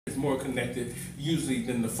is more connected usually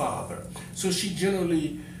than the father. So she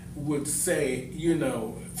generally would say,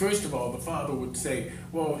 first of all, the father would say,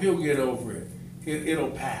 well, he'll get over it.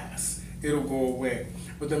 It'll pass. It'll go away.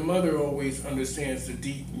 But the mother always understands the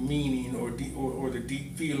deep meaning or the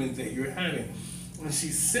deep feelings that you're having. And she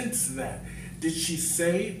sensed that. Did she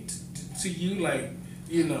say to you, like,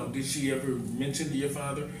 did she ever mention to your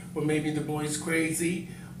father, well, maybe the boy's crazy,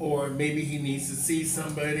 or maybe he needs to see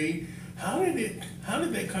somebody? How did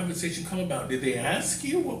that conversation come about? Did they ask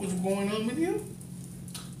you what was going on with you?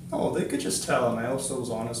 Oh, they could just tell, and I also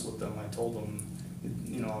was honest with them. I told them,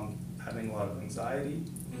 I'm having a lot of anxiety.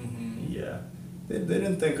 Mm-hmm. Yeah, they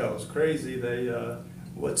didn't think I was crazy.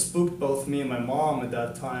 What spooked both me and my mom at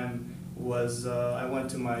that time was I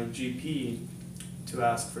went to my GP to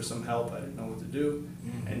ask for some help. I didn't know what to do,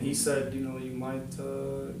 and he said, you might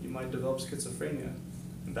develop schizophrenia.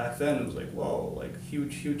 And back then it was like, whoa, like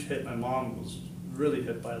huge hit. My mom was really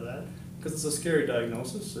hit by that because it's a scary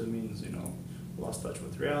diagnosis. It means lost touch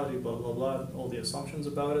with reality, blah blah blah, all the assumptions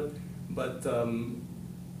about it. But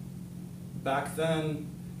back then,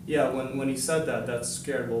 yeah, when he said that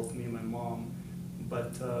scared both me and my mom.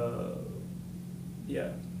 But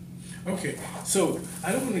yeah. Okay, so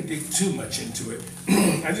I don't want to dig too much into it.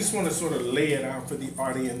 I just want to sort of lay it out for the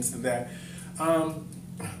audience that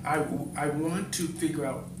I want to figure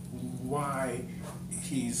out why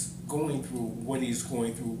he's going through what he's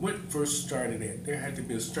going through. What first started it? There had to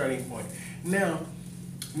be a starting point. Now,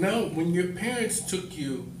 when your parents took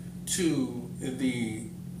you to the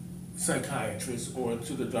psychiatrist or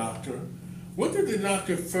to the doctor, what did the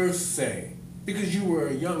doctor first say? Because you were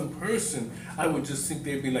a young person, I would just think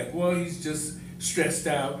they'd be like, well, he's just stressed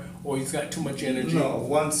out or he's got too much energy. No,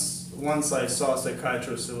 once I saw a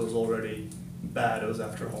psychiatrist, it was already bad. It was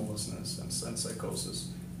after homelessness and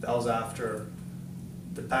psychosis. That was after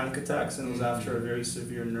the panic attacks, and it was after a very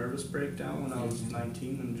severe nervous breakdown when I was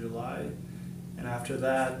 19 in July. And after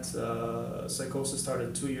that, psychosis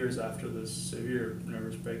started 2 years after this severe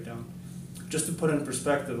nervous breakdown. Just to put in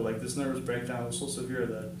perspective, like this nervous breakdown was so severe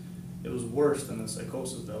that it was worse than the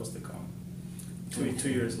psychosis that was to come. Two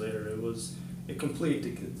years later, it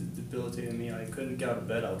completely debilitated me. I couldn't get out of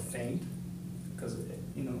bed. I would faint because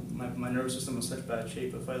my nervous system was such bad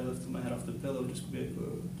shape. If I lifted my head off the pillow, it would just be like,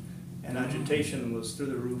 and agitation was through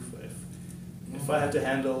the roof. If I had to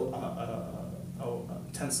handle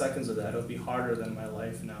 10 seconds of that, it would be harder than my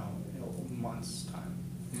life now, months time.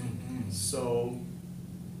 Mm-hmm. So,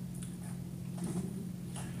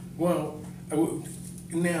 well,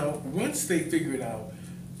 now once they figured out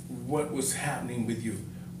what was happening with you,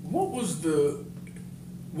 was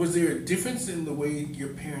there a difference in the way your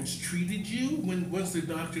parents treated you once the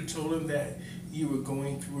doctor told them that you were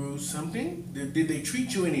going through something? Did they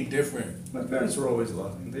treat you any different? my parents were always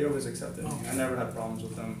loving. They always accepted me. Okay. I never had problems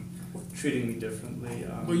with them treating me differently.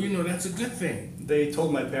 Well, that's a good thing. They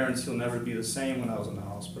told my parents he'll never be the same when I was in the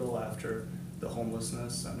hospital after the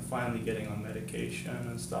homelessness and finally getting on medication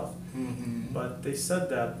and stuff. Mm-hmm. But they said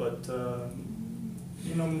that, but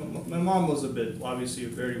my mom was obviously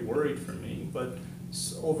very worried for me, but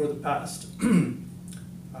over the past, how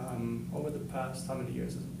many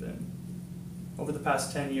years has it been? Over the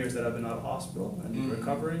past 10 years that I've been out of hospital and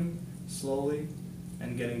recovering slowly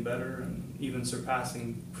and getting better and even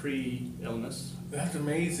surpassing pre-illness. That's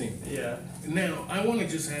amazing. Yeah. Now, I want to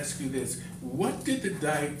just ask you this. What did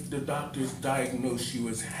the doctors diagnose you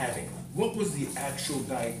as having? What was the actual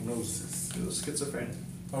diagnosis? It was schizophrenia.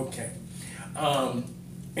 Okay.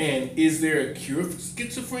 And is there a cure for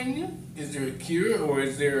schizophrenia? Is there a cure, or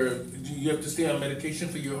do you have to stay on medication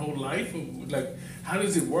for your whole life? Or, how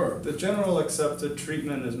does it work? The general accepted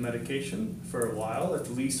treatment is medication for a while, at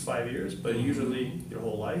least 5 years, but usually your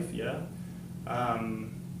whole life, yeah.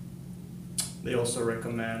 They also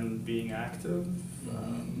recommend being active,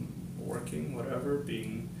 working, whatever,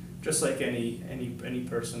 being just like any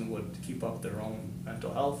person would keep up their own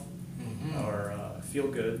mental health or feel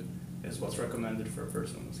good is what's recommended for a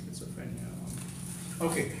person with schizophrenia.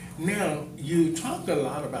 Okay, now you talked a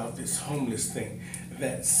lot about this homeless thing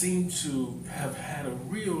that seemed to have had a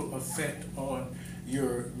real effect on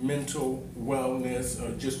your mental wellness,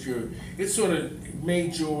 or just it sort of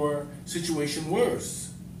made your situation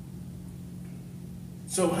worse.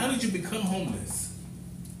 So how did you become homeless?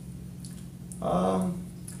 I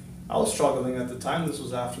was struggling at the time. This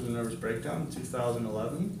was after the nervous breakdown in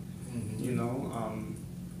 2011.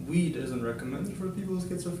 Weed isn't recommended for people with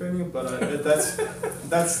schizophrenia, but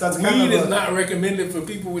that's kind Weed is not recommended for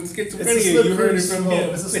people with schizophrenia. It's a You heard it from him.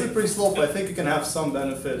 It's a slippery slope. I think it can have some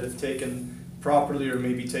benefit if taken properly, or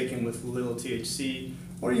maybe taken with little THC,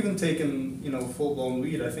 or even taken full blown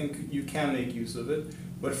weed. I think you can make use of it,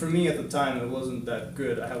 But for me at the time, it wasn't that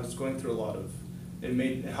good. I was going through a lot of,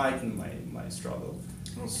 it heightened my struggle.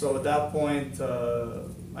 Okay. So at that point,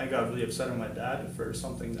 I got really upset at my dad for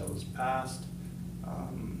something that was past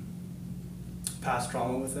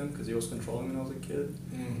trauma with him, because he was controlling me when I was a kid.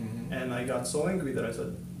 Mm-hmm. And I got so angry that I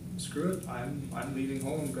said, screw it, I'm leaving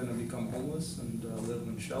home, I'm gonna become homeless and live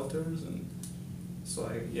in shelters. And so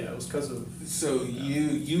it was because of, So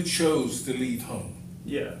you chose to leave home.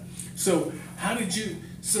 yeah. So how did you,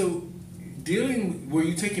 were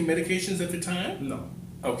you taking medications at the time? No.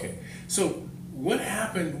 Okay, so what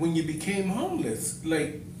happened when you became homeless?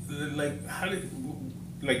 Like how did,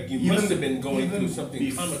 like you must have been going through something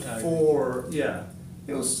traumatizing. Before, yeah.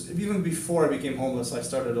 It was, even before I became homeless, I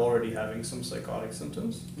started already having some psychotic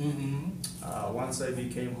symptoms. Mm-hmm. Once I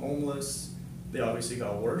became homeless, they obviously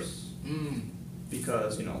got worse. Mm.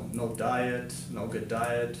 Because, no diet, no good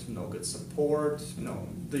support,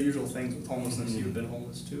 the usual things with homelessness. Mm-hmm. You've been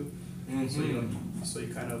homeless too. Mm-hmm. So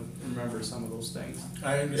you kind of remember some of those things.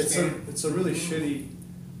 I understand. It's a really shitty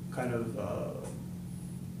kind of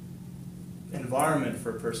environment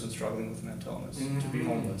for a person struggling with mental illness to be Mhm.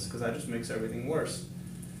 homeless, because that just makes everything worse.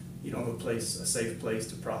 You don't have a safe place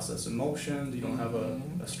to process emotions. You don't have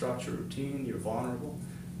Mhm. a structured routine. You're vulnerable.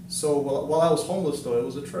 So while I was homeless, though, it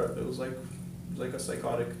was a trip. It was like a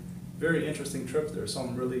psychotic, very interesting trip. There are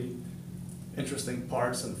some really interesting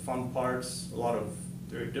parts and fun parts. A lot of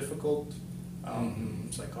very difficult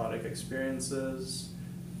psychotic experiences.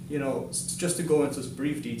 Just to go into this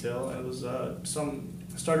brief detail, it was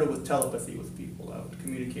started with telepathy with people. I would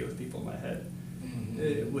communicate with people in my head,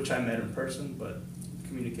 which I met in person, but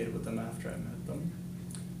communicated with them after I met them.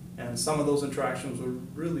 And some of those interactions were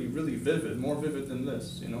really, really vivid, more vivid than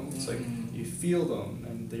this. It's like you feel them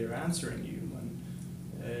and they're answering you, and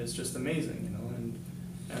it's just amazing.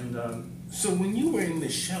 So when you were in the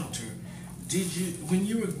shelter,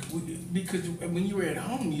 because when you were at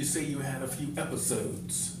home, you say you had a few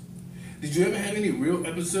episodes. Did you ever have any real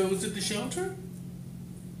episodes at the shelter?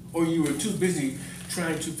 Or you were too busy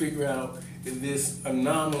trying to figure out this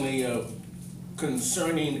anomaly of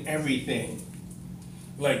concerning everything?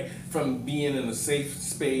 Like from being in a safe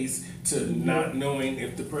space to not knowing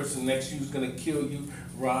if the person next to you is gonna kill you,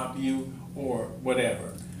 rob you, or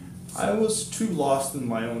whatever. I was too lost in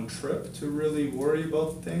my own trip to really worry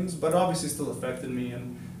about things, but obviously still affected me.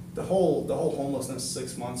 And the whole homelessness,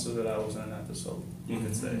 6 months of it, I was in an episode, you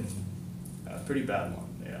could say. A pretty bad one,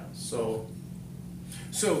 yeah. So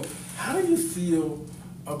how do you feel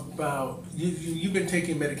about, you've been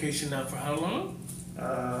taking medication now for how long?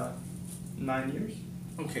 9 years.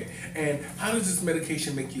 Okay, and how does this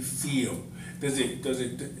medication make you feel? Is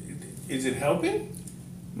it helping?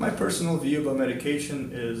 My personal view about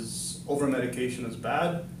medication is over-medication is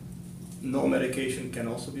bad. No medication can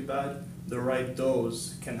also be bad. The right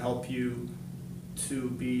dose can help you to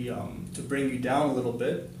bring you down a little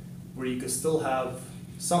bit, where you can still have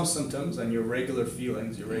some symptoms and your regular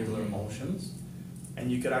feelings, your regular emotions, and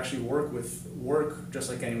you could actually work just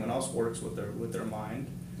like anyone else works with their mind,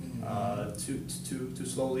 to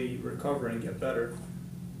slowly recover and get better.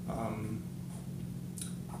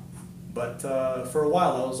 But for a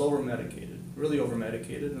while I was really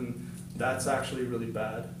over-medicated, and that's actually really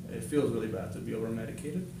bad. It feels really bad to be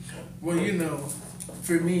over-medicated. Well,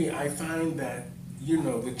 for me, I find that,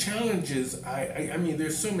 the challenges, I mean,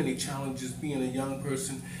 there's so many challenges being a young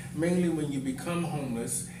person, mainly when you become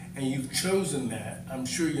homeless and you've chosen that. I'm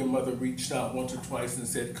sure your mother reached out once or twice and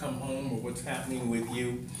said, come home, or what's happening with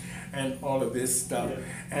you, and all of this stuff. Yeah.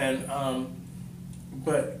 And,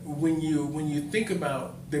 but when you think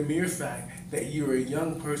about the mere fact that you're a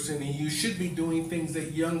young person and you should be doing things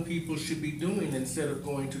that young people should be doing instead of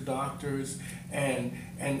going to doctors and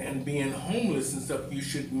being homeless and stuff, you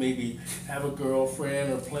should maybe have a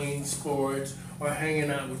girlfriend or playing sports or hanging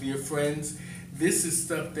out with your friends. This is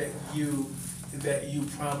stuff that you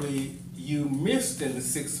probably missed in the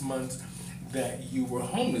 6 months that you were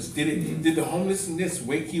homeless. Did the homelessness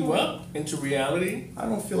wake you up into reality? I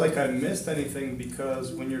don't feel like I missed anything,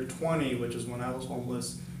 because when you're 20, which is when I was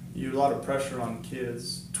homeless, you a lot of pressure on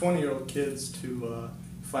kids, 20-year-old kids, to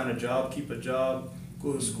find a job, keep a job,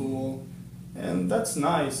 go to school, and that's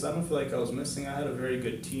nice. I don't feel like I was missing. I had a very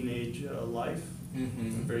good teenage life, a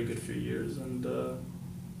very good few years, and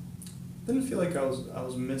didn't feel like I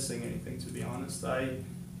was missing anything, to be honest.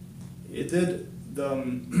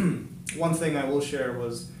 One thing I will share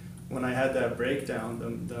was when I had that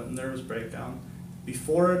breakdown, the nervous breakdown.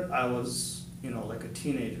 Before it, I was, like a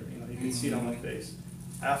teenager. You could see it on my face.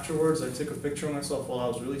 Afterwards, I took a picture of myself while I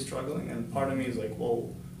was really struggling, and part of me is like,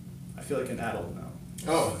 whoa, I feel like an adult now.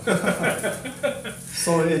 Oh.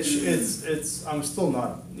 So it's I'm still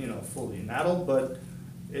not, you know, fully nattled, but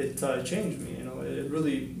it changed me. You know, it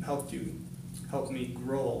really helped me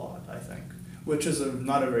grow a lot. I think, which is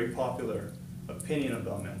not a very popular opinion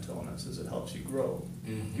about mental illness, is it helps you grow.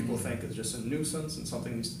 Mhm. People think it's just a nuisance and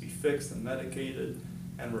something needs to be fixed and medicated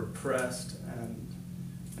and repressed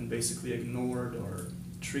and basically ignored or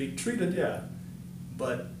treated, yeah.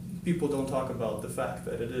 But people don't talk about the fact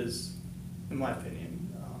that it is, in my opinion,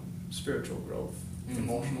 spiritual growth, Mhm.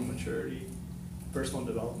 emotional maturity, personal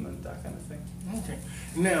development, that kind of thing. Okay.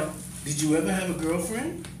 Now, did you ever have a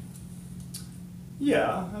girlfriend?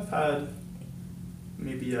 Yeah, I've had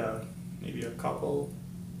maybe a couple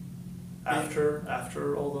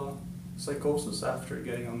after all the psychosis, after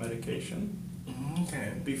getting on medication.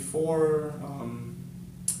 Okay. Before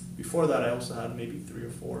that, I also had maybe 3 or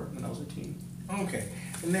 4 when I was a teen. Okay.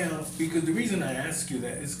 Now, because the reason I ask you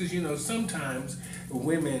that is because, you know, sometimes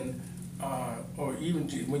women, or even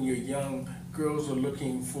when you're young, girls are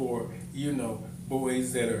looking for, you know,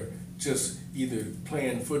 boys that are just either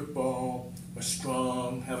playing football, are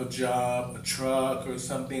strong, have a job, a truck or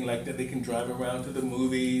something like that. They can drive around to the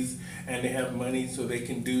movies and they have money so they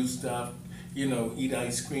can do stuff, you know, eat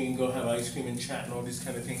ice cream, go have ice cream and chat and all these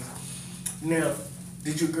kind of things. Now,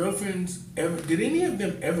 did your girlfriends did any of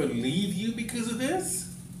them ever leave you because of this?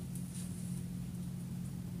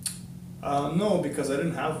 No, because I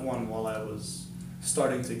didn't have one while I was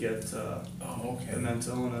starting to get Oh, okay. the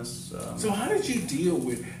mental illness. So how did you deal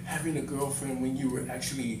with having a girlfriend when you were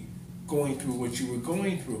actually going through what you were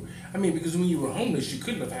going through? I mean, because when you were homeless, you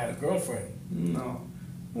couldn't have had a girlfriend. No.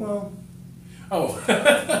 Well, Oh.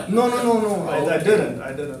 no. Oh, I okay.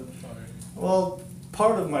 didn't. Well,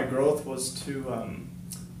 part of my growth was to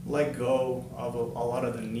let go of a lot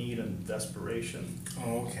of the need and desperation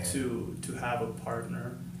Oh, okay. to have a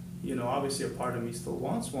partner. You know, obviously a part of me still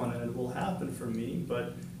wants one, and it will happen for me.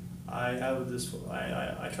 But I have this.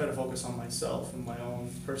 I try to focus on myself and my own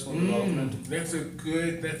personal development, That's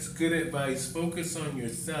good advice. Focus on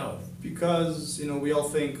yourself. because you know we all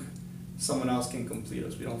think someone else can complete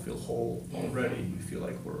us. We don't feel whole already. We feel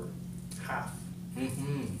like we're half.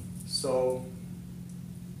 Mm-hmm. So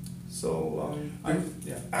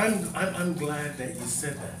I'm glad that you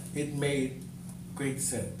said that. It made great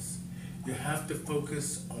sense. You have to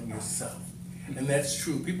focus on yourself. And that's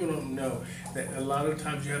true. People don't know that a lot of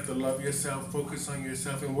times you have to love yourself, focus on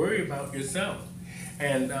yourself, and worry about yourself.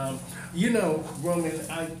 And, you know, Roman,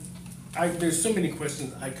 there's so many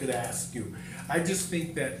questions I could ask you. I just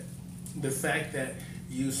think that the fact that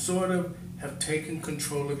you sort of have taken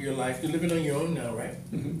control of your life, you're living on your own now, right?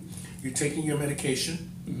 Mm-hmm. You're taking your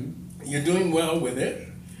medication. Mm-hmm. You're doing well with it.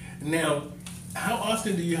 Now, how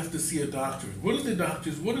often do you have to see a doctor? What are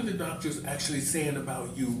the doctors actually saying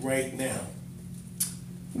about you right now?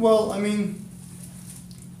 Well, I mean,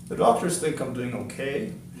 the doctors think I'm doing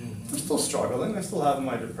okay. Mm-hmm. I'm still struggling. I still have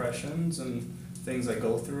my depressions and things I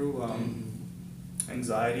go through,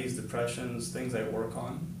 anxieties, depressions, things I work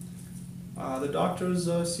on. The doctors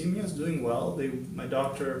see me as doing well. My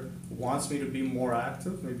doctor wants me to be more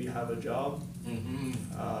active, maybe have a job, Mm-hmm.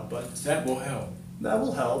 but That will help. that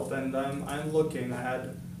will help. And I'm looking.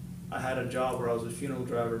 I had a job where I was a funeral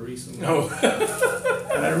driver recently. Oh.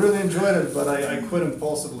 And I really enjoyed it, but I quit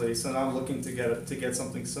impulsively, so now I'm looking to get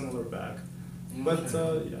something similar back. But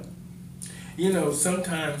yeah. You know,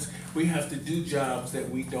 sometimes we have to do jobs that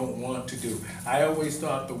we don't want to do. I always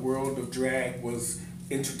thought the world of drag was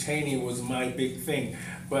entertaining, was my big thing.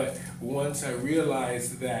 But once I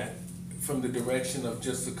realized that from the direction of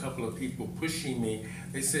just a couple of people pushing me,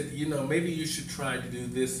 they said, you know, maybe you should try to do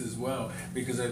this as well, because I